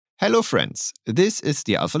Hello, friends. This is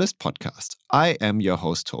the AlphaList podcast. I am your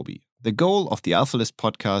host, Toby. The goal of the AlphaList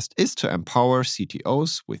podcast is to empower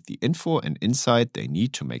CTOs with the info and insight they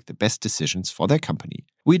need to make the best decisions for their company.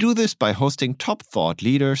 We do this by hosting top thought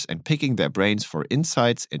leaders and picking their brains for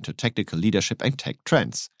insights into technical leadership and tech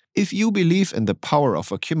trends. If you believe in the power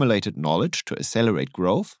of accumulated knowledge to accelerate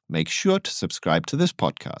growth, make sure to subscribe to this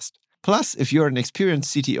podcast. Plus, if you're an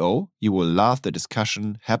experienced CTO, you will love the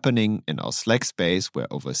discussion happening in our Slack space where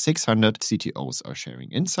over 600 CTOs are sharing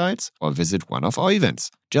insights, or visit one of our events.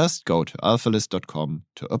 Just go to alphalist.com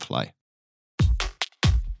to apply.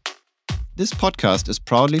 This podcast is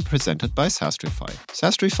proudly presented by Sastrify.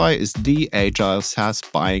 Sastrify is the agile SaaS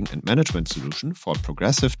buying and management solution for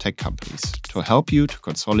progressive tech companies to help you to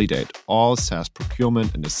consolidate all SaaS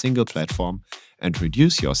procurement in a single platform and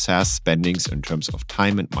reduce your SaaS spendings in terms of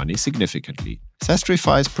time and money significantly.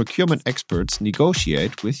 Sastrify's procurement experts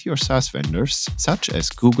negotiate with your SaaS vendors such as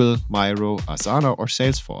Google, Miro, Asana, or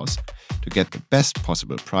Salesforce to get the best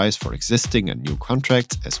possible price for existing and new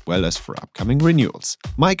contracts as well as for upcoming renewals.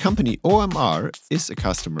 My company OMR is a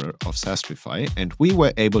customer of Sastrify, and we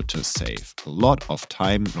were able to save a lot of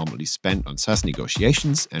time normally spent on SaaS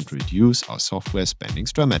negotiations and reduce our software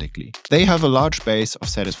spendings dramatically. They have a large base of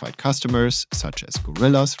satisfied customers such as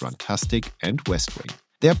Gorillas, Runtastic, and Westwing.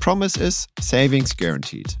 Their promise is savings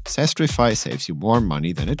guaranteed. Sastrify saves you more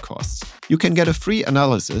money than it costs. You can get a free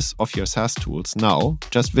analysis of your SaaS tools now.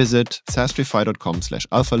 Just visit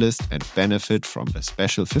sastrify.com/alphalist and benefit from a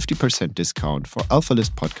special 50% discount for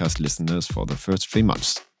AlphaList podcast listeners for the first 3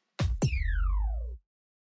 months.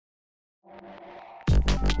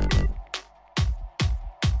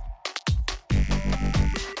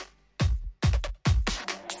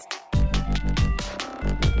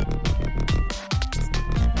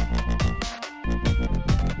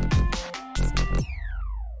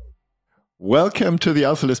 Welcome to the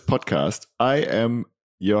AlphaList podcast. I am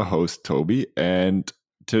your host, Toby, and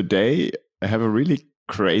today I have a really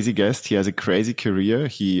crazy guest. He has a crazy career.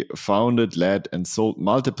 He founded, led, and sold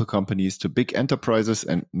multiple companies to big enterprises,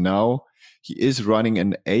 and now he is running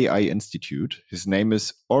an AI institute. His name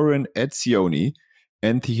is Oren Etzioni,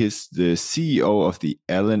 and he is the CEO of the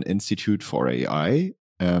Allen Institute for AI.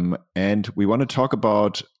 And we want to talk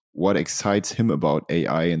about what excites him about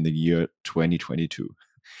AI in the year 2022.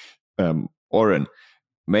 Oren,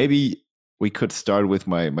 maybe we could start with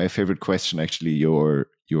my favorite question, actually, your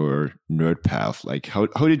nerd path. Like, how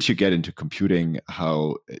did you get into computing?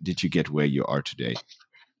 How did you get where you are today?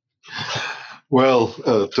 Well,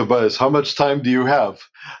 Tobias, how much time do you have?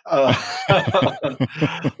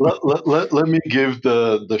 Let me give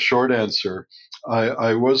the short answer.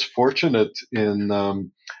 I was fortunate in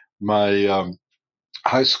my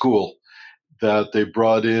high school that they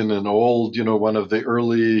brought in an old, one of the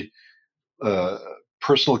early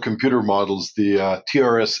personal computer models, the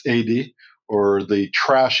TRS-80, or the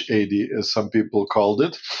Trash 80, as some people called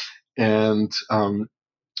it. And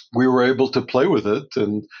we were able to play with it.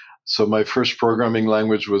 And so my first programming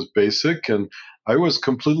language was BASIC, and I was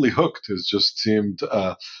completely hooked. It just seemed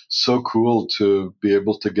so cool to be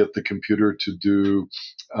able to get the computer to do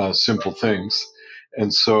simple things.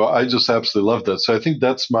 And so I just absolutely loved that. So I think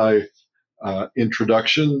that's my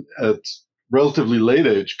introduction at relatively late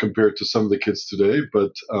age compared to some of the kids today,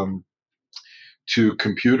 but to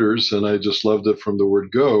computers, and I just loved it from the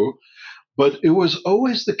word go. But it was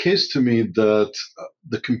always the case to me that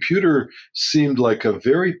the computer seemed like a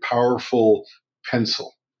very powerful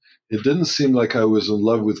pencil. It didn't seem like I was in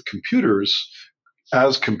love with computers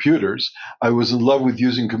as computers. I was in love with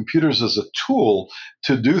using computers as a tool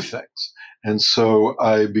to do things. And so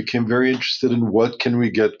I became very interested in what can we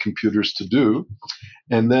get computers to do.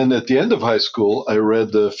 And then at the end of high school, I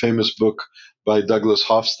read the famous book by Douglas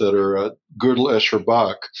Hofstadter, Gödel, Escher,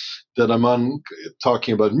 Bach, that I'm on,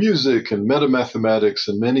 talking about music and metamathematics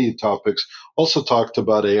and many topics, also talked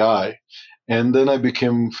about AI. And then I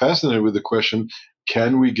became fascinated with the question,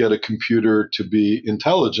 can we get a computer to be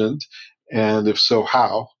intelligent? And if so,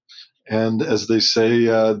 how? And as they say,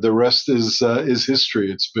 the rest is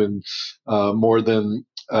history. It's been more than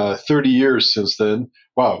 30 years since then.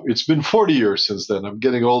 Wow, it's been 40 years since then. I'm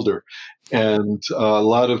getting older, and a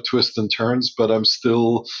lot of twists and turns, but I'm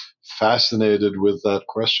still fascinated with that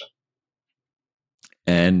question.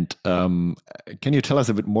 And can you tell us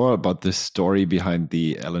a bit more about the story behind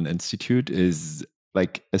the Allen Institute? Is,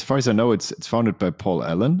 like, as far as I know, it's founded by Paul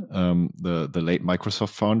Allen, the late Microsoft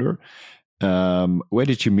founder. Where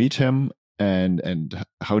did you meet him, and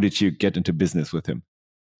how did you get into business with him?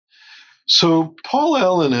 So Paul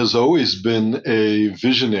Allen has always been a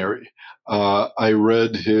visionary. I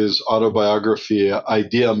read his autobiography,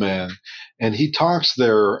 Idea Man, And he talks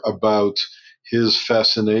there about his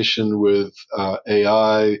fascination with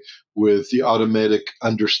AI, with the automatic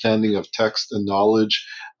understanding of text and knowledge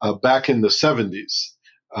back in the 70s.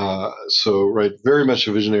 Right, very much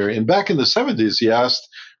a visionary. And back in the 70s, he asked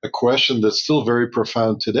a question that's still very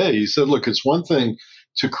profound today. He said, look, it's one thing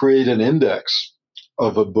to create an index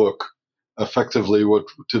of a book, effectively what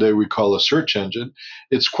today we call a search engine.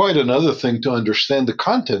 It's quite another thing to understand the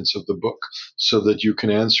contents of the book so that you can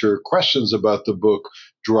answer questions about the book,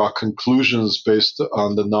 draw conclusions based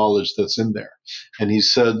on the knowledge that's in there. And he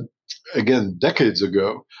said, again, decades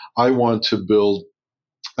ago, I want to build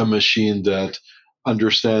a machine that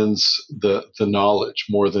understands the knowledge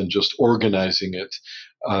more than just organizing it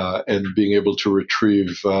and being able to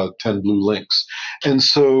retrieve 10 blue links. And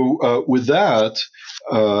so with that,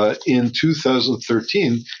 in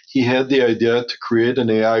 2013, he had the idea to create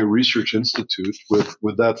an AI research institute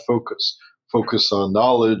with that focus on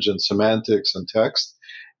knowledge and semantics and text.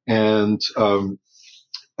 And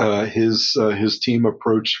his team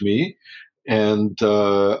approached me, and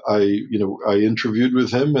I interviewed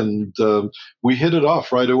with him, and we hit it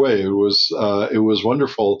off right away. It was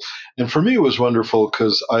wonderful, and for me it was wonderful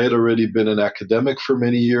because I had already been an academic for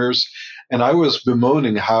many years, and I was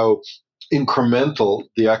bemoaning how incremental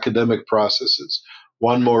the academic process is.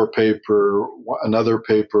 One more paper, another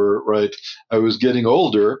paper, right? I was getting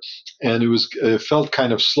older, and it felt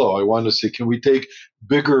kind of slow. I wanted to say, can we take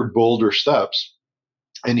bigger, bolder steps?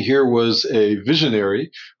 And here was a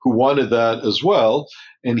visionary who wanted that as well.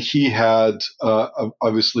 And he had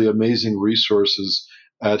obviously amazing resources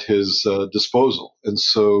at his disposal. And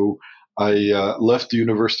so I left the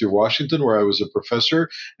University of Washington, where I was a professor,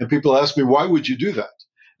 and people asked me, why would you do that?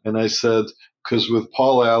 And I said, because with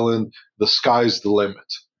Paul Allen, the sky's the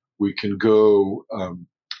limit. We can go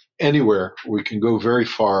anywhere. We can go very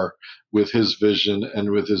far with his vision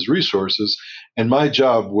and with his resources. And my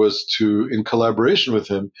job was to, in collaboration with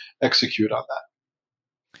him, execute on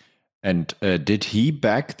that. And did he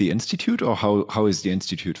back the institute, or how is the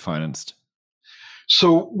institute financed?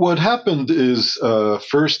 So what happened is,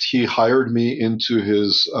 first he hired me into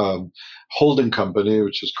his holding company,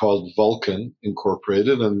 which is called Vulcan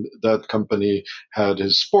Incorporated, and that company had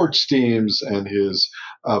his sports teams and his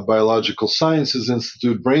Biological Sciences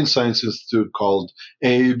Institute, Brain Science Institute called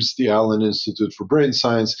ABES, the Allen Institute for Brain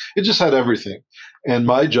Science. It just had everything. And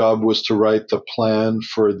my job was to write the plan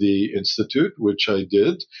for the institute, which I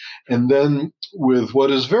did. And then with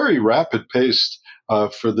what is very rapid paced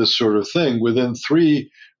for this sort of thing, within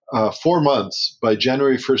 4 months, by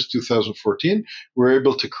January 1st, 2014, we were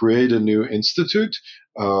able to create a new institute.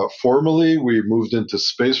 Formally, we moved into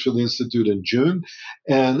space for the institute in June,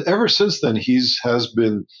 and ever since then, has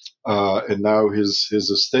been, and now his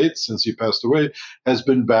estate, since he passed away, has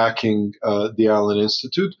been backing the Allen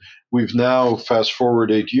Institute. We've now, fast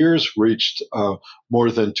forward 8 years, reached more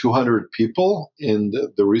than 200 people in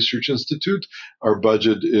the Research Institute. Our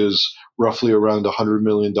budget is roughly around $100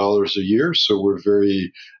 million a year, so we're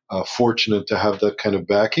very fortunate to have that kind of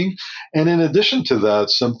backing. And in addition to that,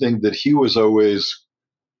 something that he was always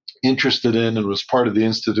interested in and was part of the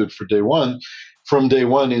Institute from day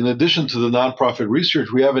one, in addition to the nonprofit research,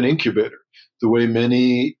 we have an incubator. The way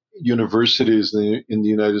many universities in the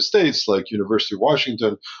United States, like University of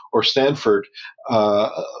Washington or Stanford,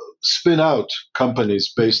 spin out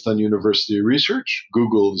companies based on university research.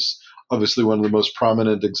 Google is obviously one of the most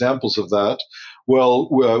prominent examples of that. Well,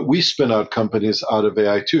 we spin out companies out of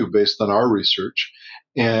AI too, based on our research.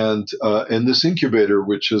 And this incubator,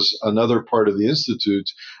 which is another part of the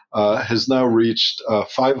institute, has now reached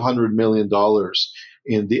 $500 million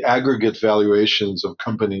in the aggregate valuations of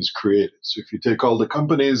companies created. So if you take all the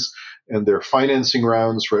companies and their financing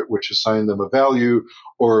rounds, right, which assign them a value,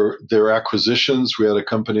 or their acquisitions, we had a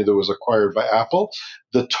company that was acquired by Apple,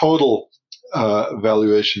 the total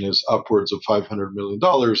valuation is upwards of $500 million.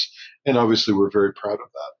 And obviously, we're very proud of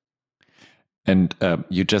that. And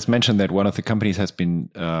you just mentioned that one of the companies has been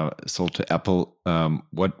sold to Apple.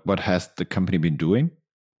 What has the company been doing?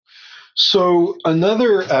 So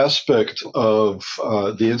another aspect of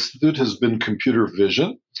the Institute has been computer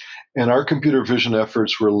vision. And our computer vision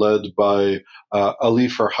efforts were led by Ali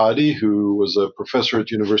Farhadi, who was a professor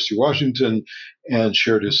at University of Washington and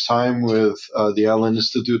shared his time with the Allen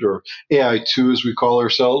Institute, or AI2 as we call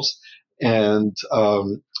ourselves, and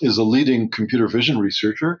is a leading computer vision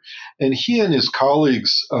researcher. And he and his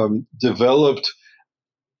colleagues developed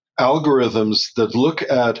algorithms that look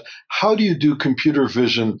at how do you do computer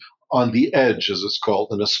vision on the edge, as it's called,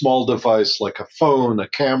 in a small device like a phone, a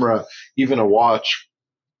camera, even a watch.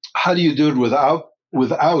 How do you do it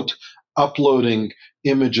without uploading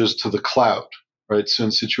images to the cloud, right? So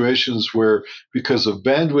in situations where, because of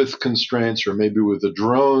bandwidth constraints, or maybe with a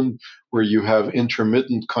drone, where you have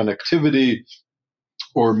intermittent connectivity,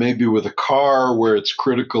 or maybe with a car where it's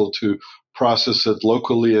critical to process it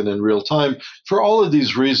locally and in real time. For all of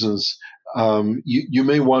these reasons, you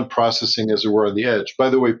may want processing, as it were, on the edge. By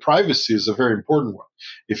the way, privacy is a very important one.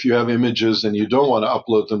 If you have images and you don't want to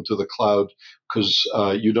upload them to the cloud because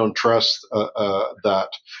you don't trust that.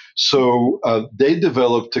 So they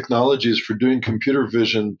developed technologies for doing computer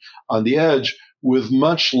vision on the edge with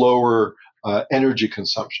much lower energy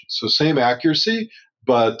consumption. So same accuracy,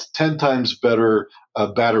 but 10 times better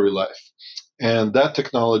battery life. And that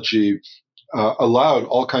technology allowed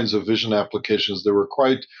all kinds of vision applications that were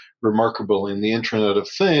quite remarkable in the Internet of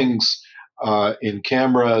Things, in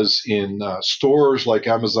cameras, in stores like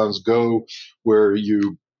Amazon's Go, where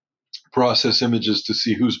you process images to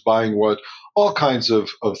see who's buying what, all kinds of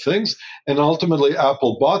things. And ultimately,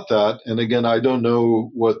 Apple bought that. And again, I don't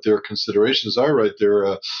know what their considerations are, right?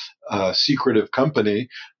 They're a secretive company.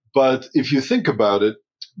 But if you think about it,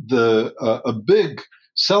 a big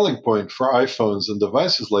selling point for iPhones and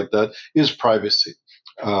devices like that is privacy.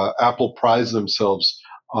 Apple prides themselves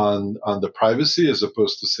on the privacy, as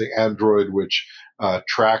opposed to, say, Android, which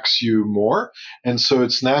tracks you more. And so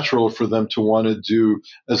it's natural for them to want to do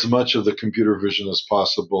as much of the computer vision as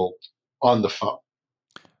possible on the phone.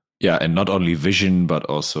 Yeah, and not only vision, but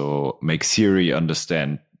also make Siri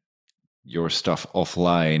understand your stuff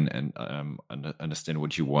offline and understand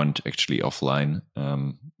what you want actually offline.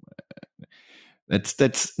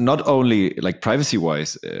 That's not only like privacy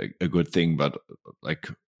wise a good thing, but like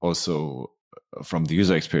also from the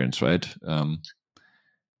user experience, right?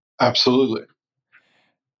 Absolutely.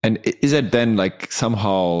 And is it then like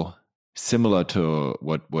somehow similar to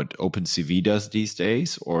what OpenCV does these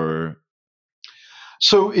days, or?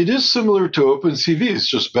 So it is similar to OpenCV, it's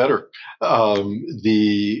just better.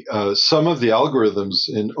 The some of the algorithms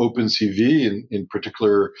in OpenCV, in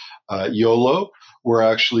particular YOLO, were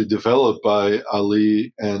actually developed by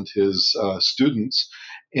Ali and his students.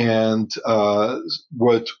 And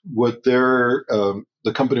what their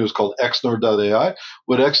the company was called Exnor.ai.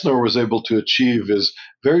 What Exnor was able to achieve is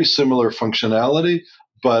very similar functionality,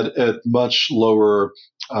 but at much lower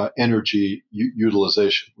energy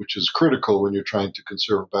utilization, which is critical when you're trying to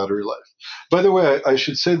conserve battery life. By the way, I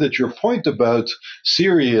should say that your point about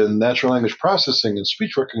Siri and natural language processing and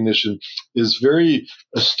speech recognition is very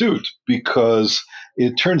astute, because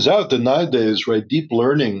it turns out that nowadays, right, deep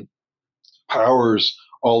learning powers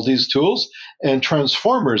all these tools, and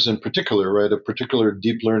transformers in particular, right, a particular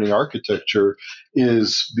deep learning architecture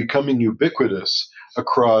is becoming ubiquitous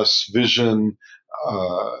across vision,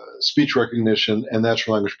 speech recognition, and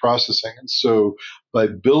natural language processing. And so by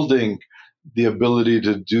building the ability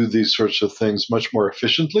to do these sorts of things much more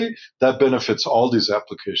efficiently, that benefits all these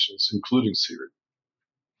applications, including Siri.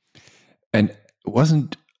 And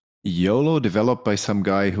wasn't YOLO developed by some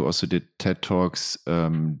guy who also did TED Talks,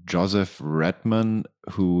 Joseph Redman,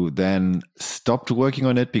 who then stopped working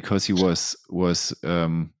on it because he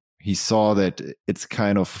saw that it's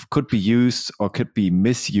kind of could be used or could be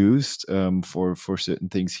misused for certain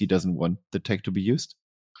things. He doesn't want the tech to be used.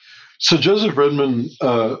 So Joseph Redman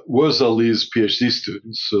was Ali's PhD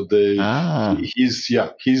student. So he's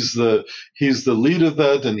the lead of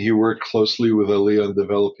that, and he worked closely with Ali on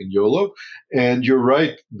developing YOLO. And you're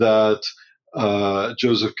right that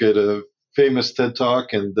Joseph gave a famous TED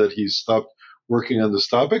talk, and that he stopped working on this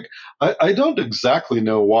topic. I don't exactly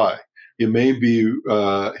know why. It may be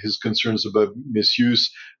his concerns about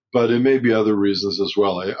misuse, but it may be other reasons as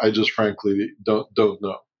well. I just frankly don't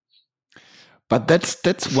know. But that's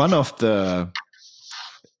actually one of the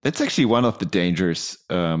dangers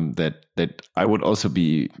that I would also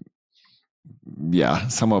be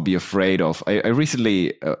somehow be afraid of. I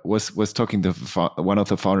recently was talking to one of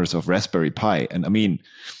the founders of Raspberry Pi, and I mean,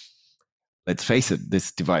 let's face it,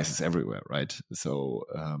 this device is everywhere, right? So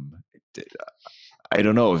I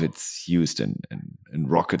don't know if it's used in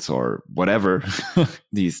rockets or whatever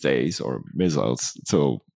these days, or missiles.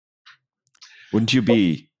 So wouldn't you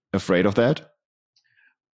be afraid of that?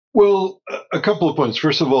 Well, a couple of points.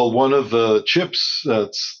 First of all, one of the chips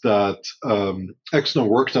that Exynos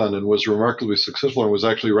worked on and was remarkably successful on was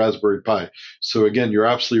actually Raspberry Pi. So again, you're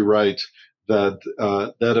absolutely right that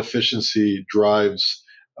that efficiency drives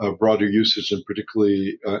broader usage, and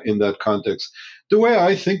particularly in that context. The way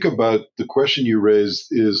I think about the question you raised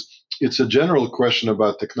is it's a general question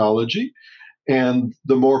about technology, and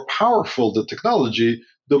the more powerful the technology,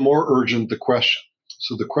 the more urgent the question.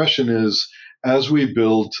 So the question is, as we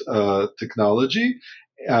build technology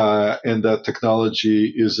and that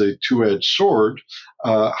technology is a two-edged sword,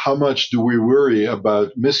 how much do we worry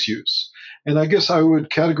about misuse? And I guess I would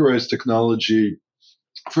categorize technology,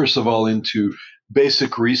 first of all, into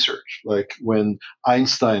basic research. Like when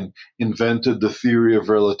Einstein invented the theory of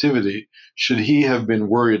relativity, should he have been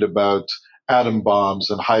worried about atom bombs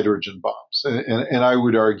and hydrogen bombs? And I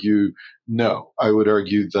would argue no. I would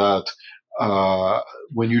argue that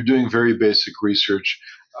when you're doing very basic research,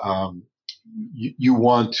 um, you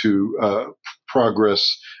want to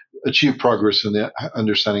progress, achieve progress in the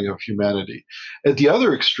understanding of humanity. At the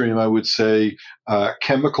other extreme, I would say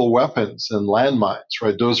chemical weapons and landmines,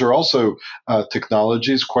 right? Those are also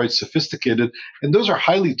technologies, quite sophisticated, and those are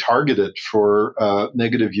highly targeted for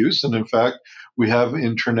negative use. And in fact, we have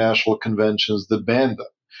international conventions that ban them.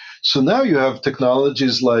 So now you have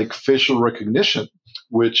technologies like facial recognition,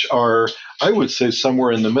 which are, I would say,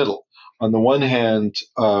 somewhere in the middle. On the one hand,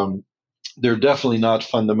 they're definitely not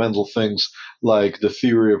fundamental things like the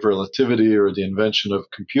theory of relativity or the invention of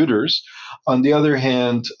computers. On the other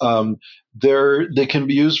hand, they can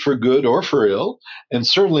be used for good or for ill, and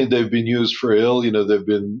certainly they've been used for ill. You know, they've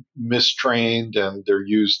been mistrained, and they're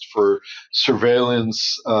used for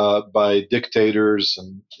surveillance by dictators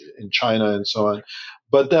and in China and so on.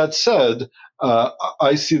 But that said,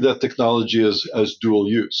 I see that technology as dual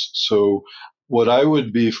use. So what I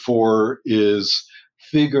would be for is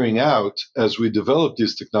figuring out as we develop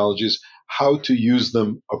these technologies how to use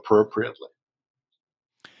them appropriately.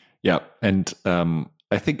 Yeah, and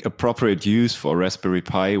I think appropriate use for Raspberry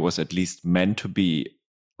Pi was at least meant to be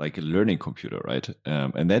like a learning computer, right?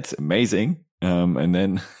 And that's amazing. And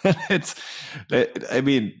then let's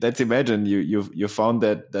imagine you found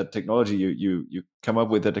that technology, you come up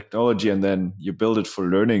with the technology, and then you build it for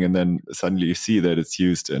learning, and then suddenly you see that it's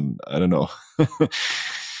used in, I don't know,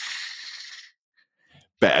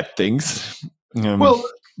 bad things. Well,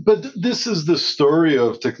 but this is the story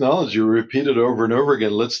of technology repeated over and over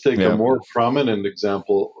again. Let's take a more prominent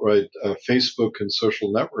example, right? Facebook and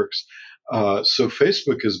social networks. So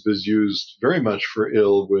Facebook has been used very much for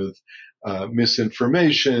ill with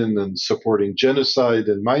misinformation and supporting genocide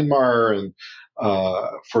in Myanmar and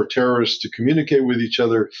for terrorists to communicate with each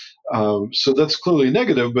other. So that's clearly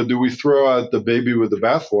negative, but do we throw out the baby with the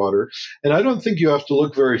bathwater? And I don't think you have to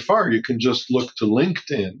look very far. You can just look to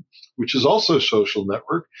LinkedIn, which is also a social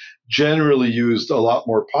network, generally used a lot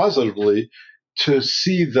more positively, to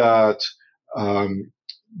see that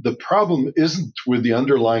the problem isn't with the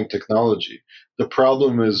underlying technology. The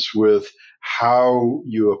problem is with how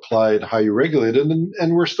you apply it, how you regulate it,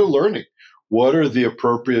 and we're still learning. What are the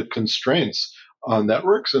appropriate constraints on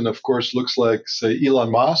networks? And of course, looks like, say,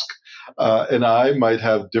 Elon Musk and I might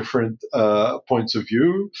have different points of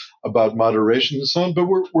view about moderation and so on, but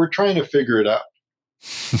we're trying to figure it out.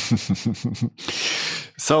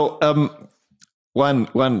 So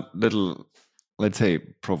one little, let's say,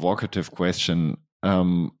 provocative question.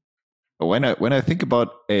 When I think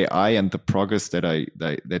about AI and the progress that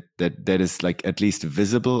is like at least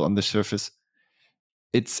visible on the surface,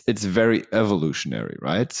 it's very evolutionary,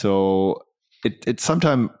 right? So it's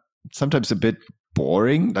sometimes a bit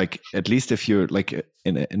boring. Like, at least if you're like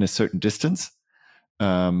in a certain distance, there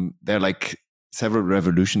are like several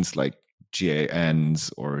revolutions like GANs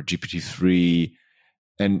or GPT-3,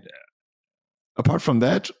 and apart from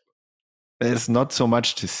that, there's not so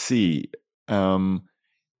much to see.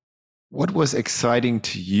 What was exciting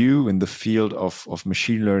to you in the field of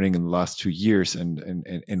machine learning in the last 2 years, and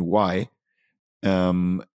why?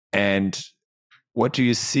 And what do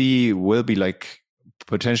you see will be like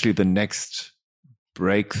potentially the next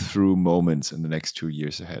breakthrough moments in the next 2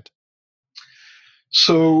 years ahead?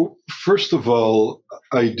 So, first of all,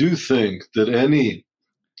 I do think that any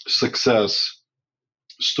success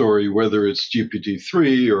story, whether it's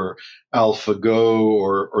GPT-3 or AlphaGo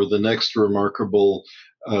or the next remarkable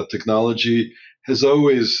technology, has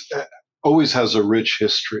always has a rich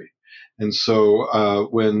history. And so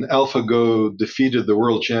when AlphaGo defeated the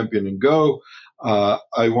world champion in Go,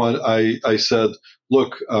 I said,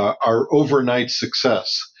 look, our overnight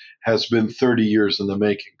success has been 30 years in the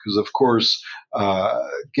making, because of course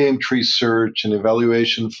game tree search and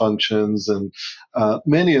evaluation functions and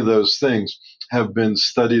many of those things have been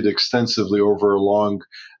studied extensively over a long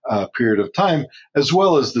period of time, as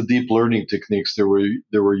well as the deep learning techniques that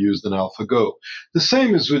were used in AlphaGo. The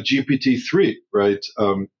same is with GPT-3, right?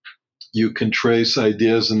 You can trace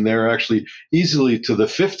ideas in there actually easily to the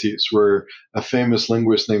 50s, where a famous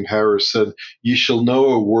linguist named Harris said, "You shall know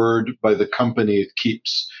a word by the company it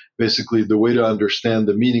keeps." Basically, the way to understand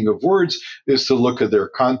the meaning of words is to look at their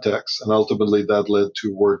context. And ultimately, that led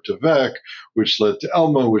to Word2Vec, which led to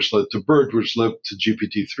Elmo, which led to BERT, which led to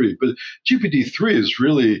GPT-3. But GPT-3 is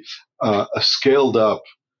really a scaled up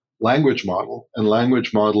language model, and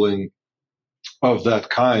language modeling of that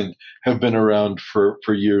kind have been around for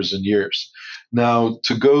years and years. Now,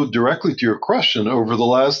 to go directly to your question, over the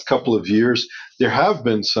last couple of years, there have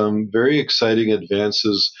been some very exciting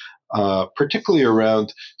advances, particularly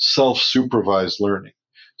around self-supervised learning.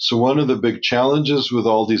 So one of the big challenges with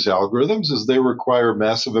all these algorithms is they require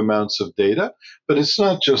massive amounts of data, but it's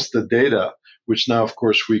not just the data, which now, of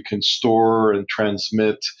course, we can store and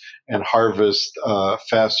transmit and harvest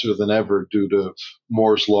faster than ever due to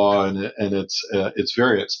Moore's law and its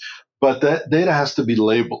variants. But that data has to be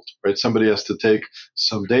labeled, right? Somebody has to take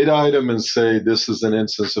some data item and say, this is an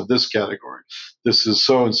instance of this category. This is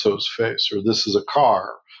so-and-so's face, or this is a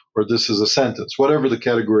car, or this is a sentence, whatever the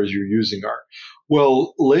categories you're using are.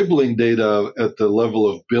 Well, labeling data at the level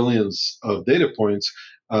of billions of data points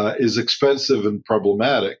is expensive and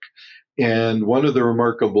problematic. And one of the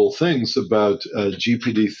remarkable things about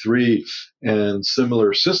GPT-3 and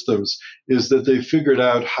similar systems is that they figured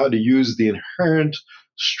out how to use the inherent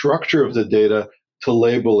structure of the data to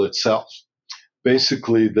label itself.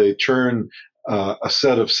 Basically, they turn a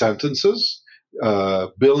set of sentences,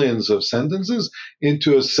 billions of sentences,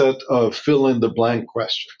 into a set of fill in the blank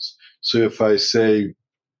questions. So if I say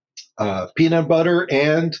peanut butter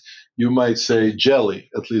and, you might say jelly,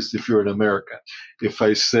 at least if you're an American. If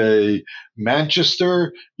I say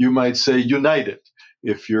Manchester, you might say United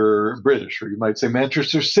if you're British, or you might say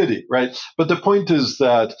Manchester City, right? But the point is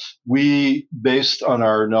that we, based on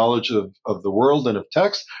our knowledge of the world and of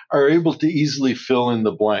text, are able to easily fill in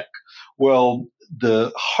the blank. Well,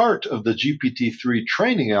 the heart of the GPT-3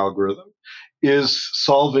 training algorithm is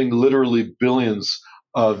solving literally billions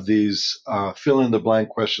of these fill in the blank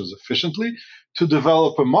questions efficiently to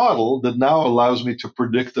develop a model that now allows me to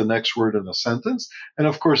predict the next word in a sentence. And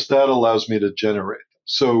of course, that allows me to generate them.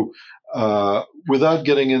 So without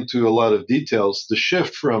getting into a lot of details, the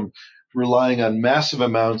shift from relying on massive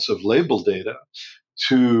amounts of label data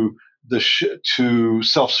to to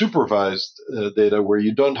self-supervised data, where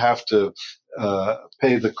you don't have to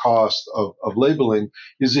pay the cost of labeling,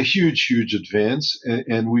 is a huge, huge advance.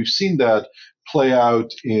 And we've seen that play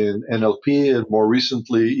out in NLP and more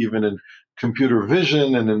recently even in computer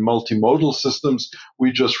vision and in multimodal systems.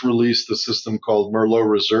 We just released a system called Merlot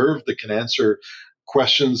Reserve that can answer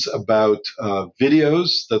questions about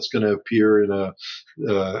videos. That's going to appear in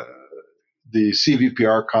the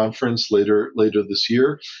CVPR conference later this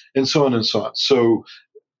year, and so on and so on. So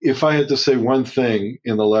if I had to say one thing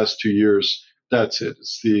in the last 2 years, that's it.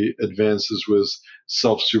 It's the advances with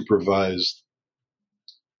self-supervised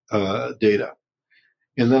data.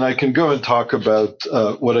 And then I can go and talk about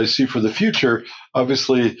what I see for the future.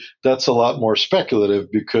 Obviously, that's a lot more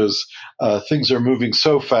speculative because things are moving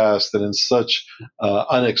so fast and in such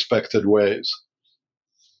unexpected ways.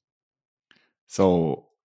 So,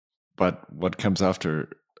 but what comes after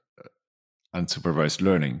unsupervised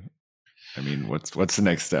learning? I mean, what's the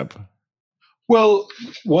next step? Well,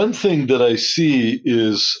 one thing that I see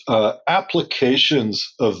is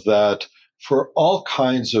applications of that for all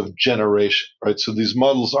kinds of generation, right? So these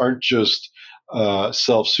models aren't just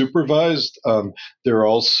self-supervised; they're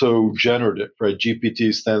also generative, right?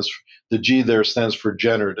 GPT stands for, the G there stands for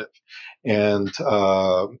generative, and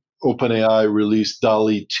OpenAI released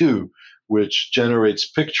DALL-E 2, which generates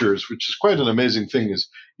pictures, which is quite an amazing thing. Is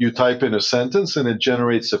you type in a sentence and it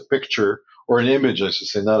generates a picture, or an image, I should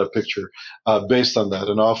say, not a picture, based on that.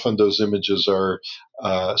 And often those images are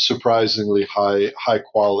surprisingly high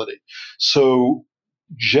quality. So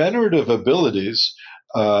generative abilities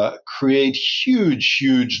create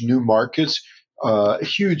huge new markets,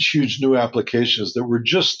 huge new applications that we're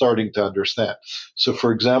just starting to understand. So,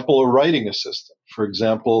 for example, a writing assistant. For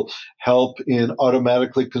example, help in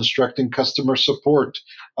automatically constructing customer support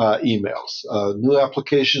emails. New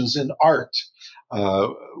applications in art.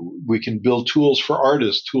 We can build tools for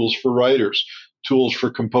artists, tools for writers, tools for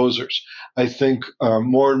composers. I think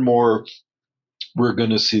more and more we're going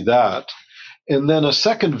to see that. And then a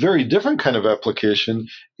second, very different kind of application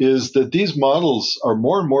is that these models are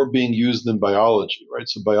more and more being used in biology, right?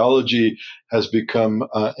 So biology has become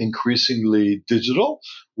increasingly digital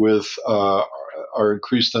with our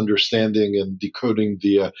increased understanding and decoding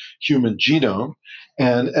the human genome.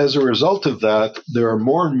 And as a result of that, there are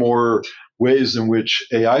more and more ways in which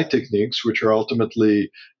AI techniques, which are ultimately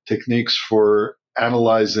techniques for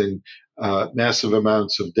analyzing massive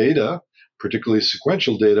amounts of data, particularly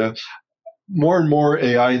sequential data, more and more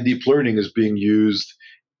AI and deep learning is being used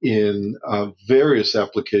in various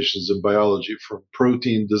applications in biology, from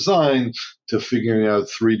protein design to figuring out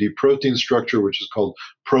 3D protein structure, which is called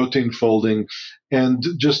protein folding. And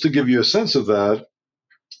just to give you a sense of that,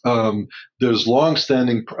 there's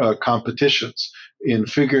long-standing competitions in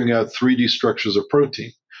figuring out 3D structures of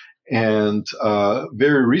protein. And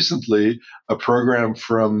very recently, a program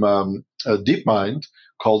from DeepMind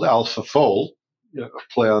called AlphaFold, a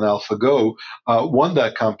play on AlphaGo, won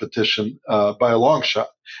that competition by a long shot.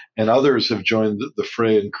 And others have joined the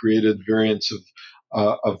fray and created variants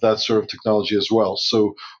of that sort of technology as well.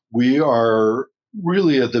 So we are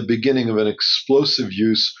really at the beginning of an explosive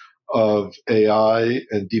use of AI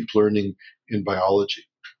and deep learning in biology.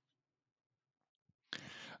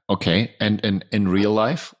 Okay, and in real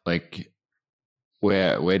life, like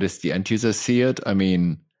where does the end user see it? I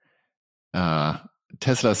mean,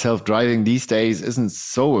 Tesla self-driving these days isn't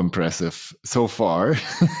so impressive so far.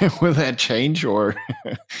 Will that change, or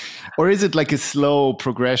is it like a slow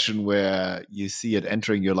progression where you see it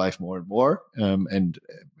entering your life more and more, and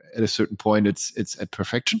at a certain point it's at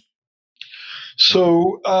perfection?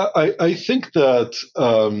 So I think that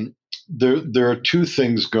there are two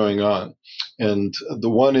things going on. And the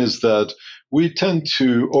one is that we tend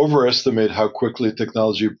to overestimate how quickly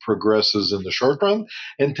technology progresses in the short run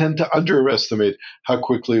and tend to underestimate how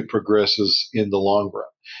quickly it progresses in the long run.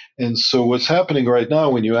 And so what's happening right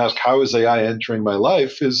now when you ask, how is AI entering my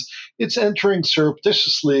life, is it's entering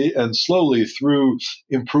surreptitiously and slowly through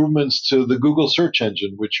improvements to the Google search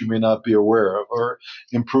engine, which you may not be aware of, or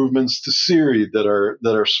improvements to Siri that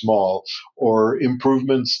are small, or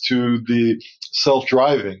improvements to the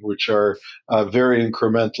self-driving, which are very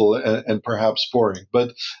incremental and perhaps boring.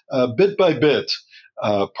 But bit by bit,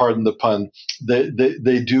 pardon the pun,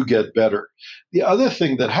 they do get better. The other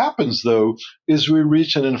thing that happens, though, is we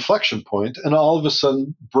reach an inflection point, and all of a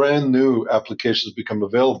sudden, brand new applications become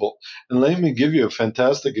available. And let me give you a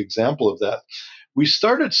fantastic example of that. We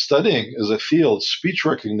started studying as a field speech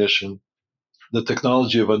recognition, the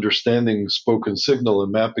technology of understanding spoken signal and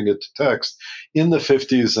mapping it to text, in the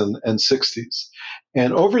 50s and 60s.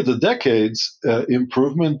 And over the decades,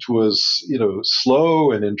 improvement was,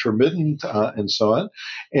 slow and intermittent and so on.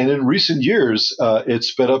 And in recent years, it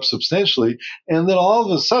sped up substantially. And then all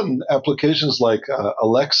of a sudden, applications like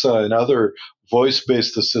Alexa and other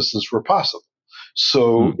voice-based assistants were possible.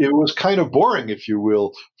 So it was kind of boring, if you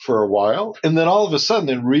will, for a while. And then all of a sudden,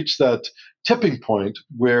 it reached that tipping point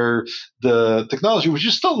where the technology, which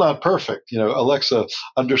is still not perfect, Alexa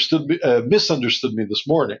misunderstood me this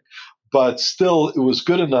morning, but still it was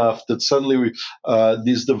good enough that suddenly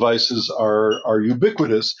these devices are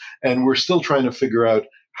ubiquitous, and we're still trying to figure out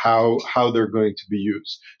how they're going to be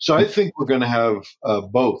used. So I think we're going to have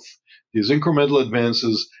both these incremental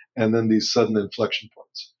advances and then these sudden inflection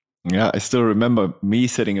points. Yeah, I still remember me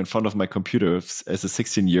sitting in front of my computer as a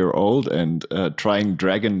 16-year-old and trying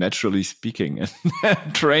Dragon Naturally Speaking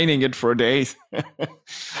and training it for days.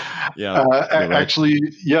 Yeah, actually,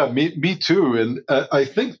 yeah, me too. And I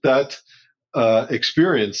think that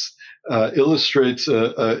experience illustrates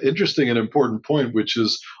an interesting and important point, which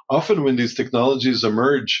is often when these technologies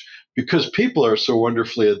emerge, because people are so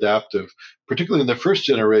wonderfully adaptive, particularly in the first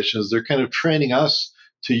generations, they're kind of training us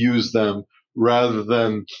to use them rather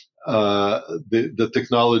than the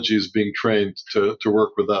technology is being trained to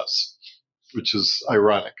work with us, which is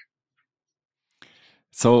ironic.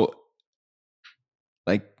 So,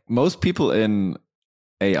 like most people in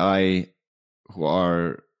AI who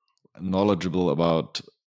are knowledgeable about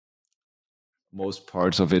most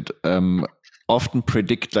parts of it often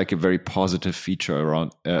predict like a very positive feature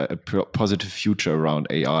around positive future around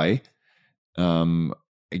AI.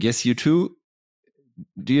 I guess you too.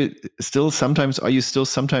 Are you still sometimes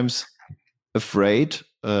afraid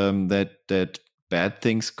that bad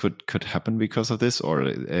things could happen because of this, or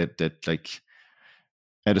that like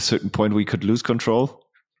at a certain point we could lose control?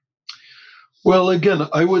 Well, again,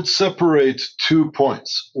 I would separate 2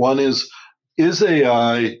 points. One is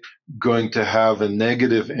AI going to have a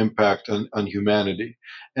negative impact on humanity?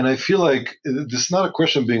 And I feel like this is not a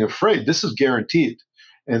question of being afraid. This is guaranteed.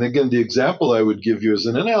 And again, the example I would give you as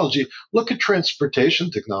an analogy, look at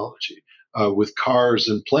transportation technology with cars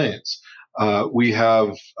and planes. We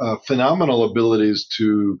have phenomenal abilities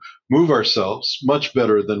to move ourselves much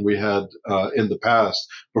better than we had in the past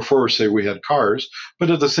before, say, we had cars.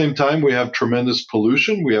 But at the same time, we have tremendous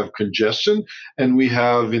pollution, we have congestion, and we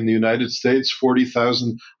have in the United States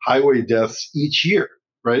 40,000 highway deaths each year,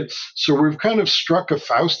 right? So we've kind of struck a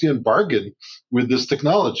Faustian bargain with this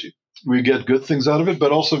technology. We get good things out of it,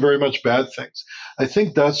 but also very much bad things. I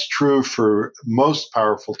think that's true for most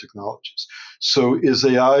powerful technologies. So is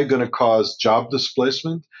AI going to cause job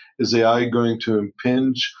displacement? Is AI going to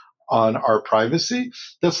impinge on our privacy?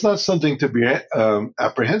 That's not something to be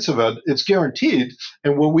apprehensive at. It's guaranteed.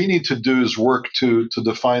 And what we need to do is work to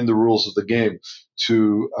define the rules of the game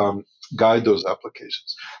to guide those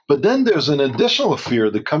applications. But then there's an additional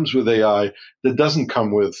fear that comes with AI that doesn't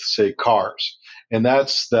come with, say, cars. And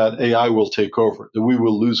that's that AI will take over, that we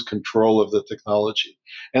will lose control of the technology.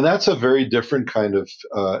 And that's a very different kind of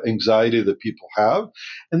anxiety that people have.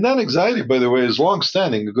 And that anxiety, by the way, is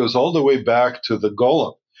longstanding. It goes all the way back to the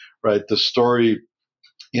golem, right? The story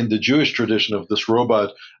in the Jewish tradition of this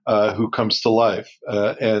robot who comes to life.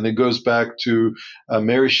 And it goes back to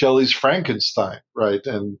Mary Shelley's Frankenstein, right?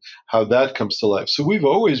 And how that comes to life. So we've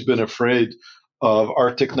always been afraid of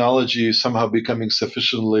our technology somehow becoming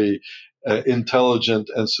sufficiently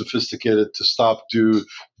intelligent and sophisticated to stop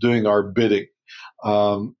doing our bidding.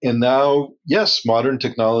 And now, yes, modern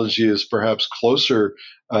technology is perhaps closer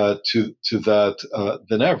to that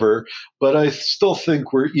than ever, but I still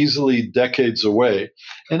think we're easily decades away.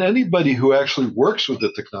 And anybody who actually works with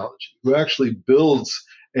the technology, who actually builds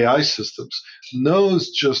AI systems,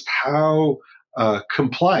 knows just how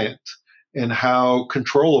compliant and how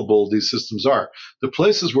controllable these systems are. The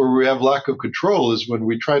places where we have lack of control is when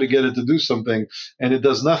we try to get it to do something and it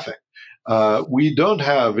does nothing. We don't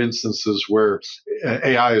have instances where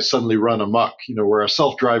AI has suddenly run amok, where a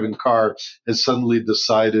self-driving car has suddenly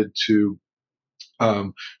decided to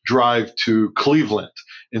drive to Cleveland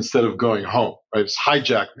instead of going home, right? It's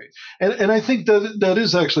hijacked me. And I think that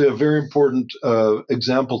is actually a very important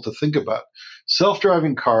example to think about.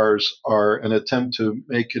 Self-driving cars are an attempt to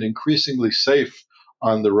make it increasingly safe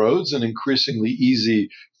on the roads and increasingly easy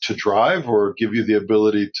to drive, or give you the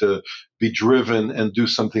ability to be driven and do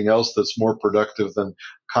something else that's more productive than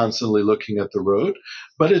constantly looking at the road.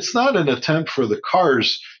 But it's not an attempt for the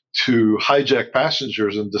cars to hijack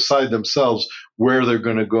passengers and decide themselves where they're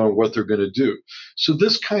going to go and what they're going to do. So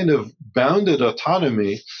this kind of bounded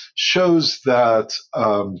autonomy shows that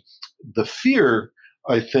the fear,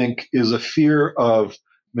 I think, is a fear of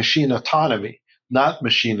machine autonomy, not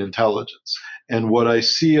machine intelligence. And what I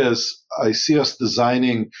see us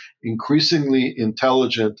designing increasingly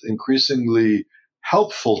intelligent, increasingly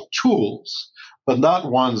helpful tools, but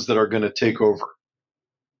not ones that are going to take over.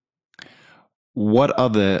 What are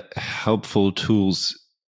the helpful tools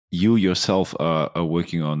you yourself are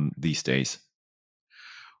working on these days?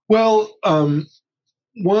 Well,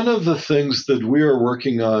 one of the things that we are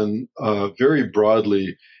working on very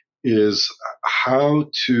broadly is how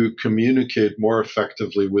to communicate more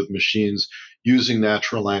effectively with machines using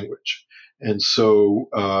natural language. And so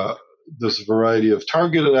there's a variety of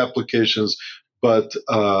targeted applications, but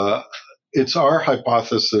it's our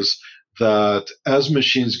hypothesis that as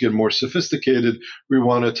machines get more sophisticated, we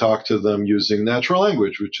want to talk to them using natural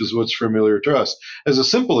language, which is what's familiar to us. As a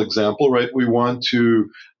simple example, right, we want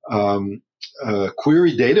to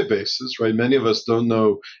query databases, right? Many of us don't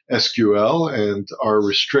know SQL and are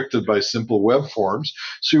restricted by simple web forms.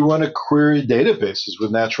 So we want to query databases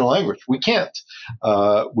with natural language. We can't.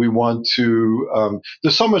 We want to,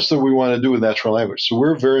 there's so much that we want to do with natural language. So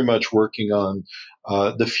we're very much working on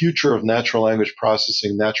the future of natural language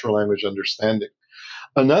processing, natural language understanding.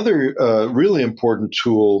 Another really important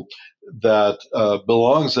tool that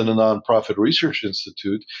belongs in a nonprofit research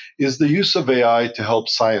institute is the use of AI to help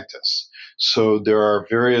scientists. So there are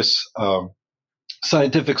various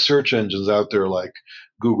scientific search engines out there like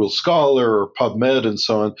Google Scholar or PubMed and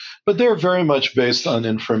so on, but they're very much based on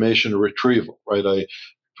information retrieval, right? I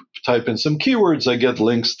type in some keywords, I get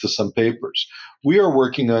links to some papers. We are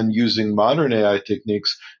working on using modern AI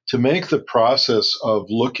techniques to make the process of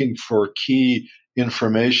looking for key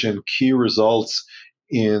information, key results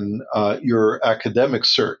in your academic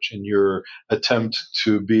search, in your attempt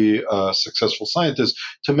to be a successful scientist,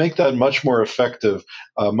 to make that much more effective,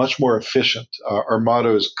 much more efficient. Our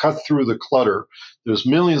motto is cut through the clutter. There's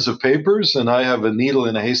millions of papers, and I have a needle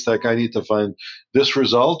in a haystack. I need to find this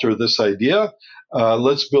result or this idea.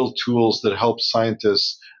 Let's build tools that help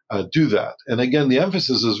scientists do that. And again, the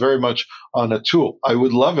emphasis is very much on a tool. I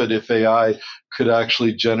would love it if AI could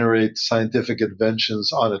actually generate scientific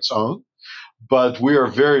inventions on its own, but we are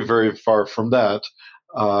very, very far from that.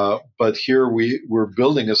 But here we're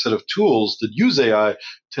building a set of tools that use AI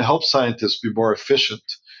to help scientists be more efficient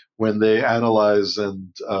when they analyze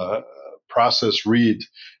and process, read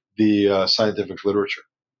the scientific literature.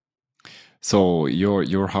 So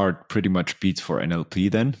your heart pretty much beats for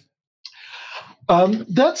NLP then?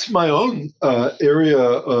 That's my own area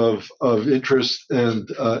of interest and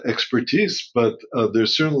expertise, but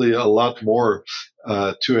there's certainly a lot more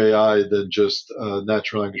to AI than just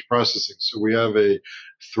natural language processing. So we have a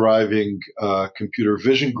thriving computer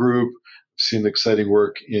vision group. Seen exciting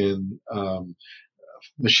work in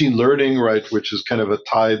machine learning, right, which is kind of a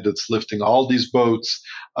tide that's lifting all these boats.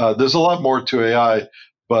 There's a lot more to AI,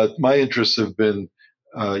 but my interests have been,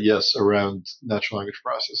 yes, around natural language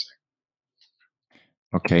processing.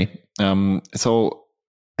 Okay. So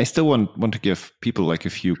I still want to give people like a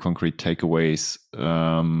few concrete takeaways.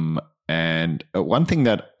 And one thing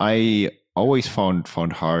that I always found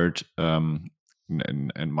hard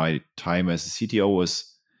in my time as a CTO was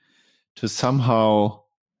to somehow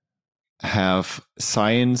have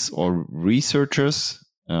science or researchers,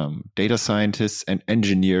 data scientists, and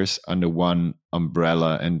engineers under one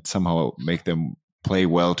umbrella and somehow make them play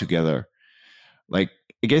well together. Like,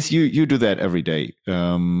 I guess you do that every day.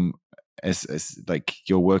 As like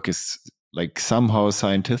your work is like somehow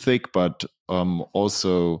scientific, but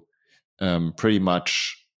also pretty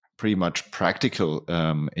much practical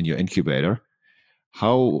in your incubator.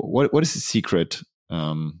 What is the secret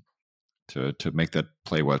to make that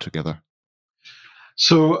play well together?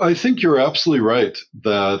 So I think you're absolutely right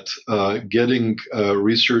that getting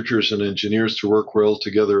researchers and engineers to work well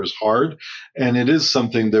together is hard, and it is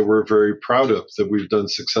something that we're very proud of that we've done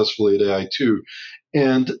successfully at AI2.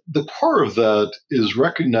 And the core of that is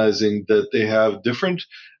recognizing that they have different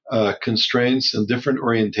constraints and different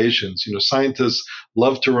orientations. You know, scientists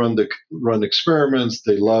love to run experiments.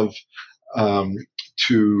 They love um,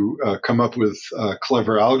 to come up with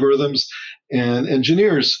clever algorithms. And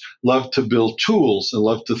engineers love to build tools and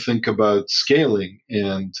love to think about scaling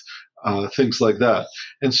and things like that.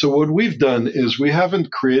 And so what we've done is we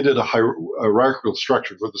haven't created a hierarchical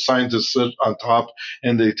structure where the scientists sit on top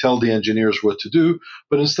and they tell the engineers what to do,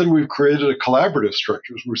 but instead we've created a collaborative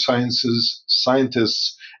structure where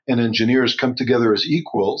scientists and engineers come together as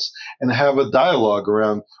equals and have a dialogue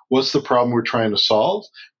around what's the problem we're trying to solve,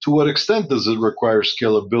 to what extent does it require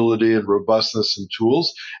scalability and robustness and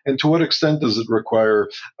tools, and to what extent does it require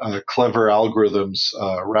clever algorithms,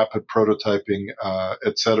 rapid prototyping,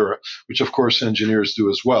 etc., which of course engineers do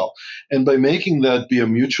as well. And by making that be a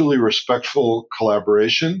mutually respectful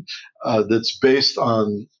collaboration that's based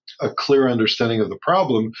on a clear understanding of the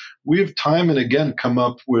problem, we've time and again come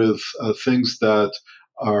up with things that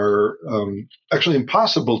are actually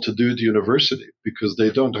impossible to do at university because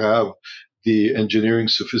they don't have the engineering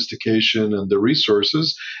sophistication and the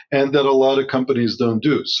resources, and that a lot of companies don't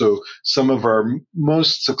do. So some of our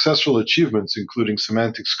most successful achievements, including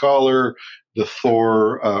Semantic Scholar, the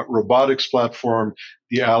Thor robotics platform,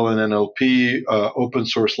 the Allen NLP open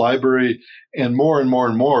source library, and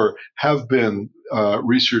more, have been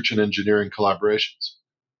research and engineering collaborations.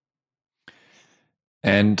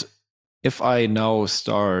 And if I now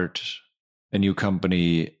start a new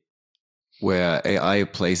company where AI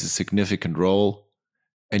plays a significant role,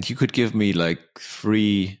 and you could give me like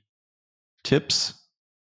 3 tips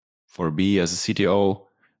for me as a CTO,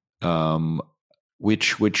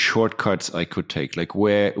 which shortcuts I could take, like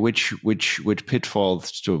which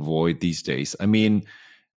pitfalls to avoid these days. I mean,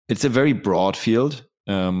 it's a very broad field,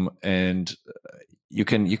 and you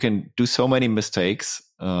can do so many mistakes,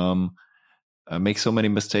 make so many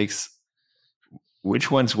mistakes.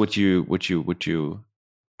 Which ones would you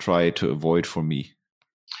try to avoid for me,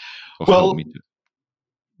 or help Well, me to?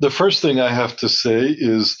 the first thing I have to say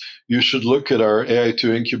is you should look at our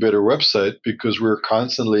AI2 Incubator website because we're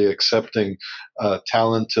constantly accepting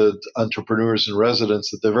talented entrepreneurs and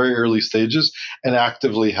residents at the very early stages and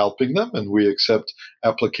actively helping them. And we accept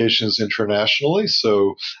applications internationally.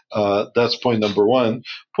 So that's point number one.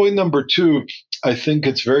 Point number two, I think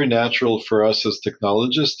it's very natural for us as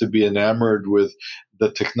technologists to be enamored with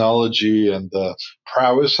the technology and the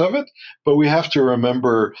prowess of it, but we have to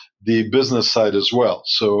remember the business side as well.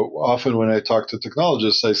 So often when I talk to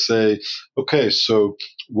technologists, I say, okay, so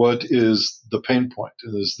what is the pain point?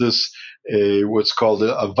 And is this what's called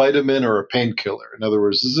a vitamin or a painkiller? In other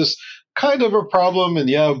words, is this kind of a problem and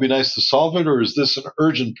yeah, it would be nice to solve it, or is this an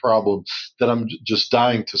urgent problem that I'm just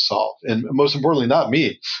dying to solve? And most importantly, not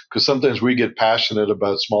me, because sometimes we get passionate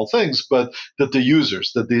about small things, but that the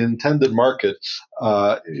users, that the intended market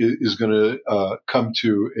is going to come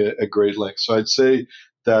to a great length. So I'd say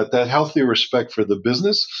that healthy respect for the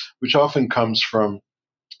business, which often comes from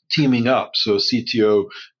teaming up. So a CTO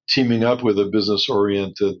teaming up with a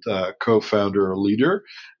business-oriented co-founder or leader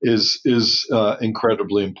is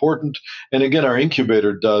incredibly important. And again, our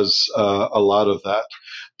incubator does a lot of that.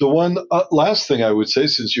 The one last thing I would say,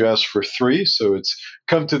 since you asked for three, so it's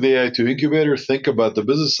come to the AI2 incubator, think about the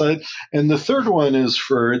business side. And the third one is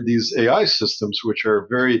for these AI systems, which are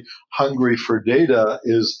very hungry for data,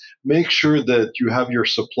 is make sure that you have your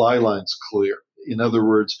supply lines clear. In other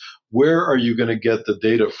words, where are you going to get the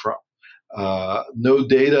data from? No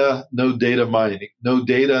data, no data mining. No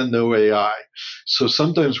data, no AI. So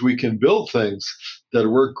sometimes we can build things that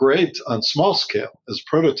work great on small scale as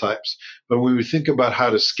prototypes. But when we think about how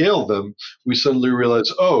to scale them, we suddenly realize,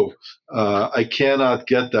 I cannot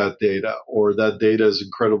get that data, or that data is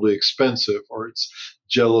incredibly expensive, or it's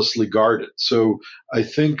jealously guarded. So I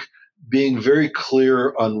think being very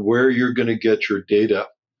clear on where you're going to get your data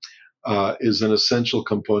is an essential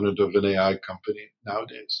component of an AI company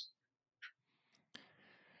nowadays.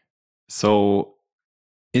 So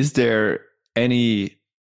is there any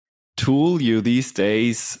tool you these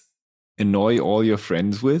days annoy all your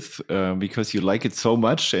friends with because you like it so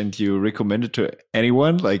much and you recommend it to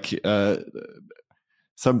anyone, like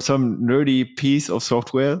some nerdy piece of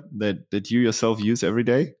software that you yourself use every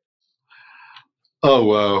day? Oh,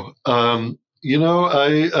 wow.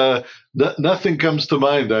 Nothing comes to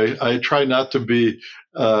mind. I try not to be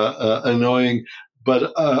annoying,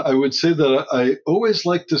 but I would say that I always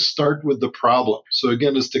like to start with the problem. So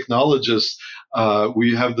again, as technologists,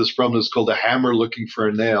 we have this problem that's called a hammer looking for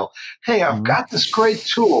a nail. Hey, I've got this great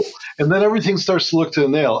tool. And then everything starts to look to a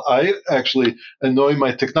nail. I actually annoy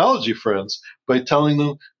my technology friends by telling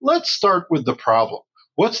them, let's start with the problem.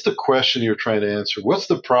 What's the question you're trying to answer? What's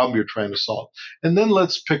the problem you're trying to solve? And then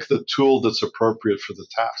let's pick the tool that's appropriate for the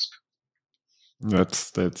task.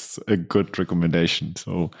 That's a good recommendation.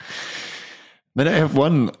 So then I have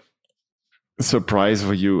one surprise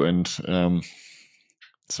for you, and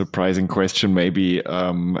surprising question maybe.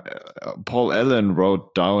 Paul Allen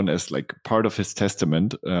wrote down as like part of his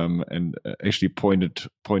testament, and actually pointed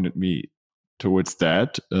me towards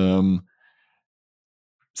that.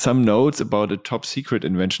 Some notes about a top secret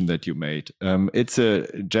invention that you made. It's a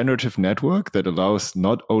generative network that allows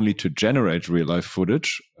not only to generate real life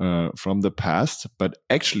footage from the past, but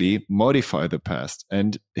actually modify the past.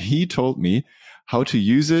 And he told me how to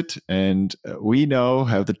use it. And we now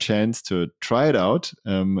have the chance to try it out.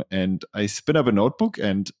 And I spin up a notebook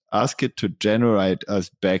and ask it to generate us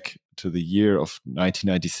back to the year of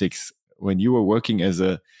 1996, when you were working as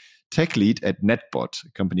a tech lead at NetBot,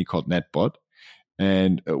 a company called NetBot.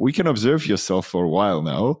 And we can observe yourself for a while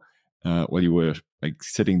now, while you were like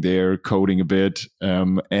sitting there coding a bit.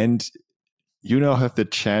 And you now have the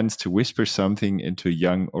chance to whisper something into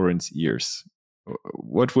young Oren's ears.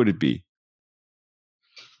 What would it be?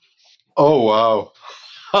 Oh, wow.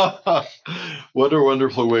 What a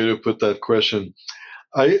wonderful way to put that question.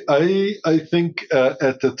 I think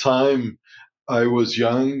at the time I was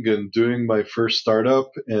young and doing my first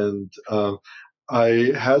startup, and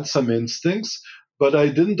I had some instincts, but I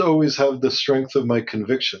didn't always have the strength of my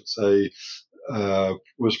convictions. I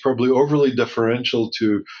was probably overly deferential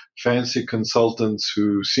to fancy consultants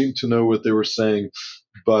who seemed to know what they were saying,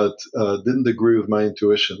 but didn't agree with my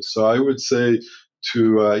intuition. So I would say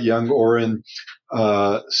to young Oren,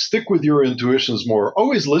 stick with your intuitions more.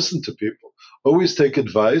 Always listen to people. Always take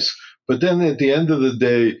advice. But then at the end of the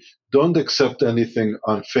day, don't accept anything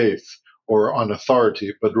on faith or on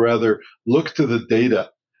authority, but rather look to the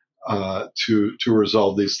data to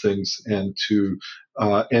resolve these things, and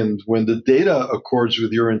when the data accords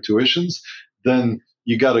with your intuitions, then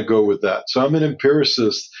you got to go with that. So I'm an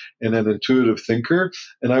empiricist and an intuitive thinker,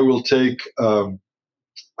 and I will take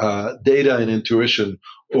data and intuition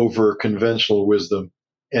over conventional wisdom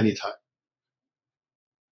anytime.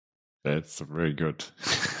 That's very good.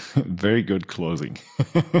 Very good closing.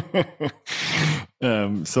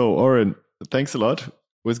 So, Oren, thanks a lot. It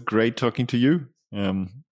was great talking to you.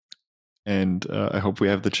 And I hope we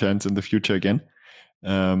have the chance in the future again.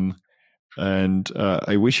 And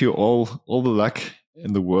I wish you all the luck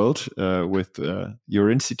in the world with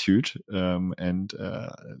your institute. And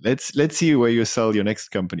let's see where you sell your next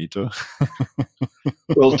company to.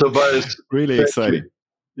 Well, Tobias, really exciting.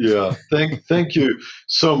 Yeah, thank you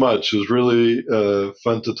so much. It was really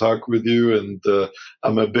fun to talk with you, and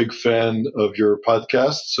I'm a big fan of your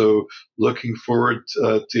podcast. So looking forward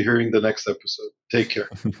to hearing the next episode. Take care.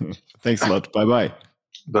 Thanks a lot. Bye-bye.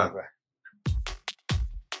 Bye-bye.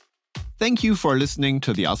 Thank you for listening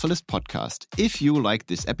to the AlphaList podcast. If you like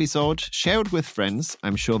this episode, share it with friends.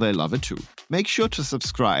 I'm sure they love it too. Make sure to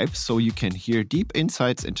subscribe so you can hear deep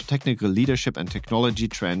insights into technical leadership and technology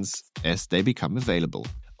trends as they become available.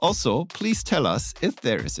 Also, please tell us if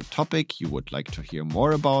there is a topic you would like to hear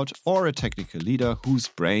more about or a technical leader whose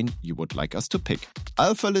brain you would like us to pick.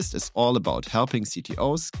 AlphaList is all about helping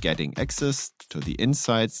CTOs getting access to the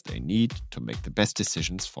insights they need to make the best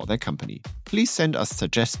decisions for their company. Please send us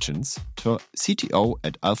suggestions to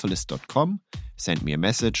cto@alphalist.com. Send me a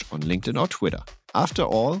message on LinkedIn or Twitter. After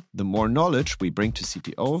all, the more knowledge we bring to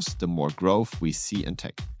CTOs, the more growth we see in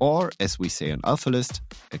tech. Or, as we say on AlphaList,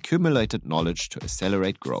 accumulated knowledge to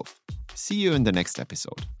accelerate growth. See you in the next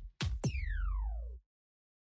episode.